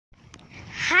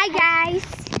Hi guys.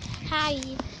 Hi.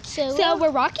 So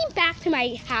we're walking back to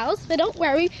my house, but don't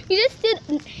worry.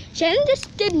 Shannon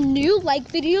just did new like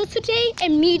videos today,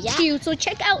 and me too. So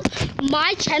check out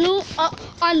my channel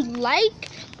on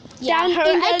down her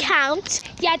in the account.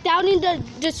 Yeah, down in the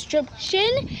description,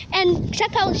 and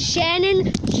check out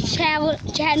Shannon's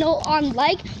channel on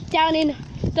down in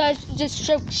the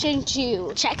description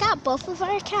too. Check out both of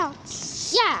our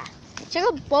accounts. Yeah, check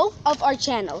out both of our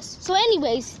channels. So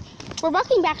anyways, we're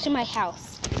walking back to my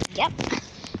house. Yep.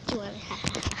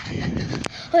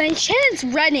 Oh, and Shannon's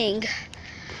running.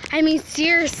 I mean,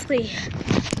 seriously.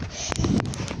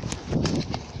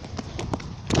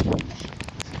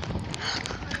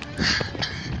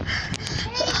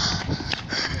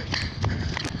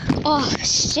 Oh,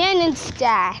 Shannon's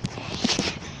dad.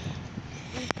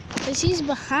 Because he's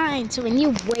behind, so we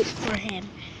need to wait for him.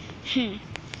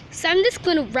 So I'm just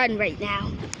going to run right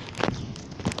now.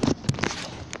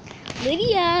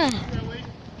 Lydia.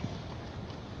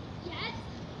 Yes?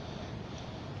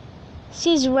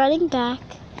 She's running back.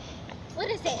 What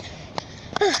is it?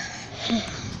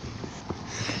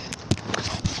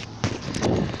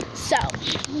 So.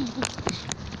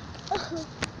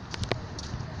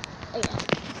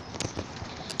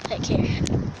 Right here.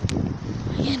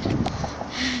 Yeah.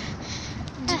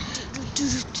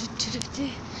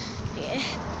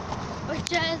 We're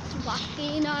just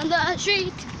walking on the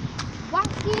street.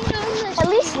 Walking on the street. At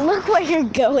least look where you're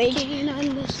going. Walking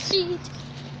on the street.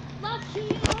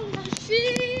 Walking on the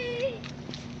street.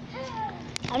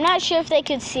 I'm not sure if they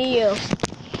could see you.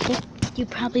 You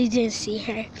probably didn't see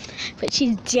her, but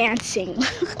she's dancing.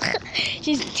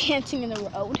 She's dancing in the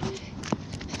road.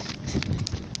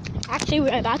 Actually,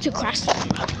 we're about to cross the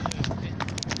road.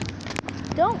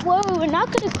 Don't worry, we're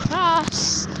not going to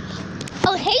cross.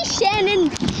 Oh, hey, Shannon.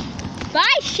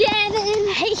 Bye, Shannon.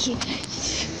 Hey.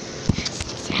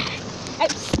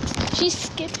 She's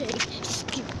skipping.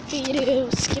 Skippy-doo,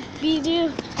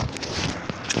 skippy-doo.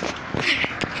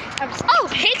 Oh,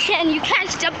 hey, Shannon, you can't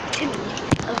jump to me.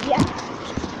 Oh, yeah.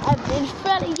 I'm in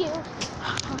front of you.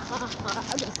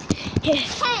 Hey,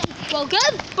 well,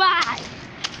 goodbye.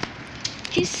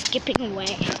 She's skipping away.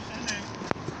 Hey,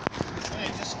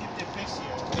 just skip the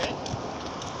picture, okay?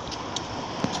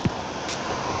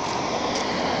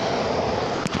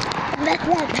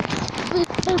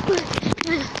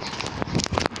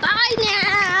 Bye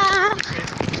now.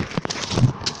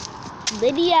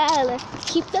 Lydia, let's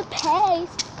keep the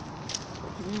pace.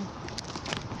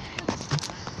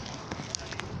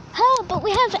 Oh, but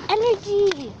we have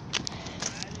energy.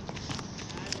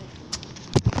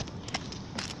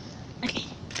 Okay.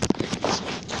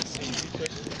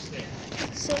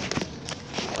 So,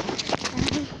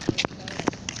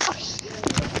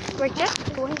 we're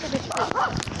just going to the street.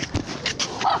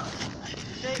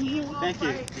 Thank you. You want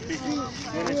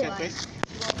to check this?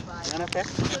 You want to pick?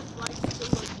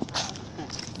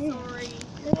 Sorry.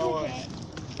 No worries.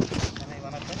 You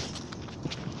want to pick?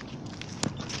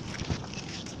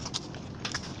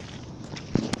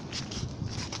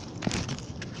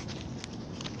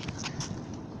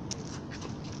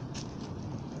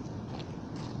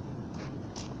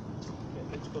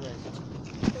 Let's go right now.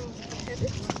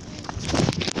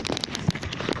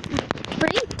 3,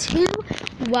 2,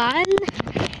 1,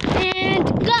 and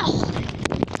go.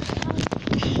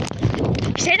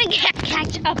 Shannon can't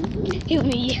catch up to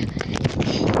me.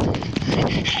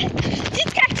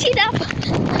 She's catching up.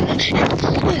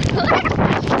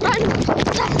 Run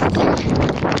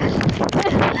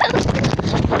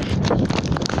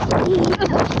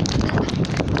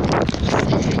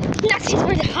Now she's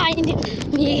behind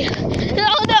me.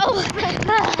 Oh no!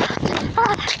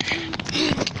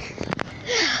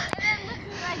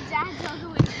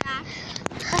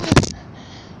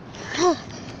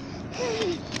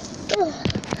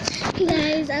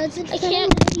 Guys, I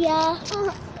can't. Yeah.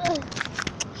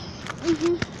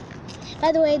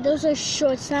 By the way, those are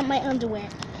shorts, not my underwear.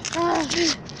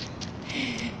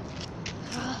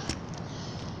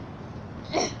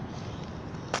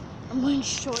 I'm wearing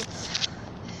shorts.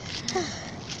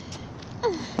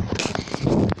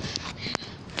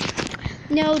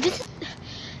 No, this is...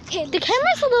 Okay, the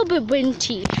camera's a little bit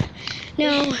windy.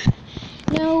 No.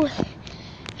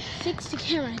 Fix the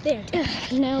camera there.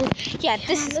 No. Yeah,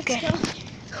 this is Let's good. go.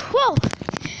 Whoa!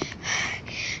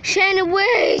 Shannon,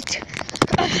 wait!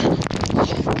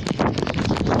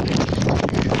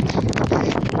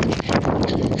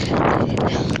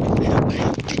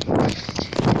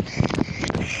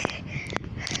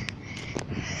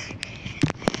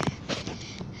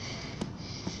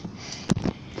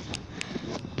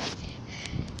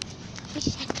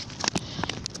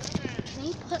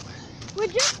 We're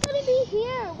just gonna be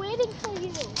here waiting for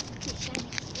you.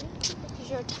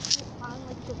 like on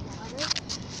like the water,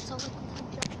 so like we can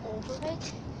jump over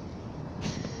it.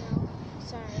 No,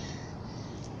 sorry.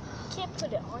 Can't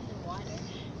put it on the water.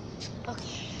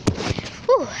 Okay.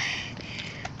 Whew.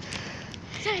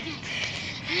 Sorry guys.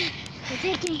 We're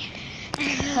taking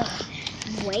a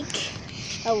break.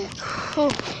 Oh,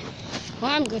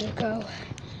 well, I'm gonna go.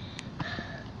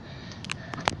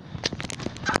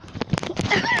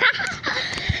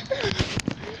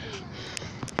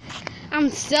 I'm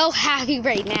so happy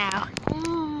right now.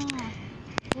 Oh,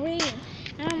 wait.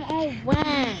 I'm all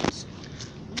wet.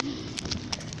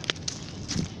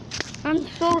 I'm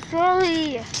so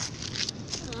sorry.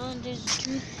 Oh, there's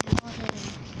drink water.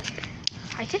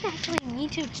 I didn't actually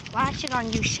need to splash it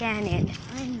on you, Shannon.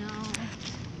 I know.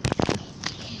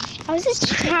 I was just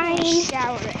trying.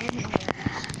 Shower anywhere.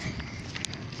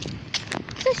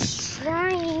 Just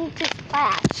trying to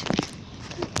splash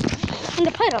in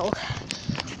the puddle.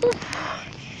 Whew.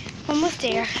 Almost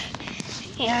there.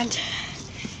 And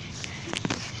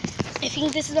I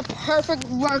think this is a perfect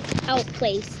workout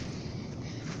place.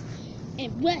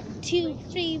 And 1, 2,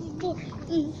 3, 4.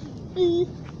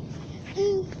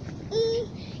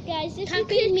 Guys, if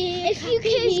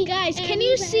guys, can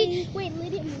you see? Wait,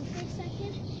 Lydia, move for a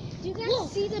second. Do you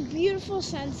guys see the beautiful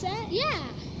sunset? Yeah.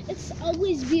 It's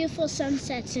always beautiful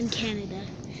sunsets in Canada.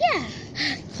 Yeah.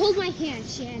 Hold my hand,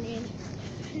 Shannon.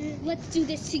 Let's do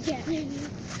this together.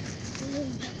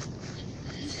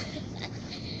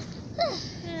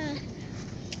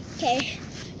 Okay,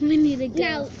 we need to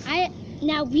go.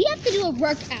 Now we have to do a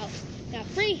workout. Now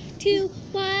 3, 2,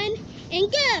 1,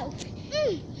 and go.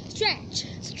 Stretch,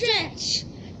 stretch.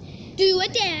 Do a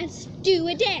dance, do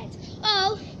a dance.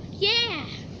 Oh yeah.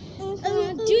 Do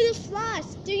the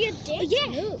floss. Do your dance yeah.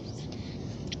 moves.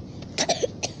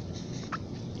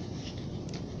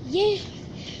 Yeah.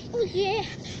 Oh yeah.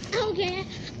 Oh yeah.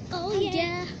 Oh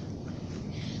yeah.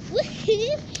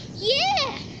 Woohoo.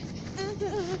 Yeah.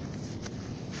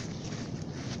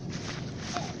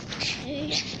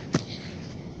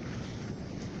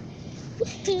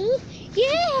 Woohoo.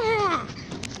 Yeah.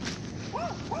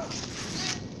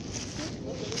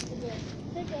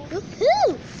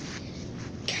 Woohoo.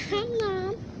 Come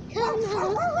on. Come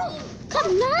on.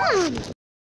 Come on.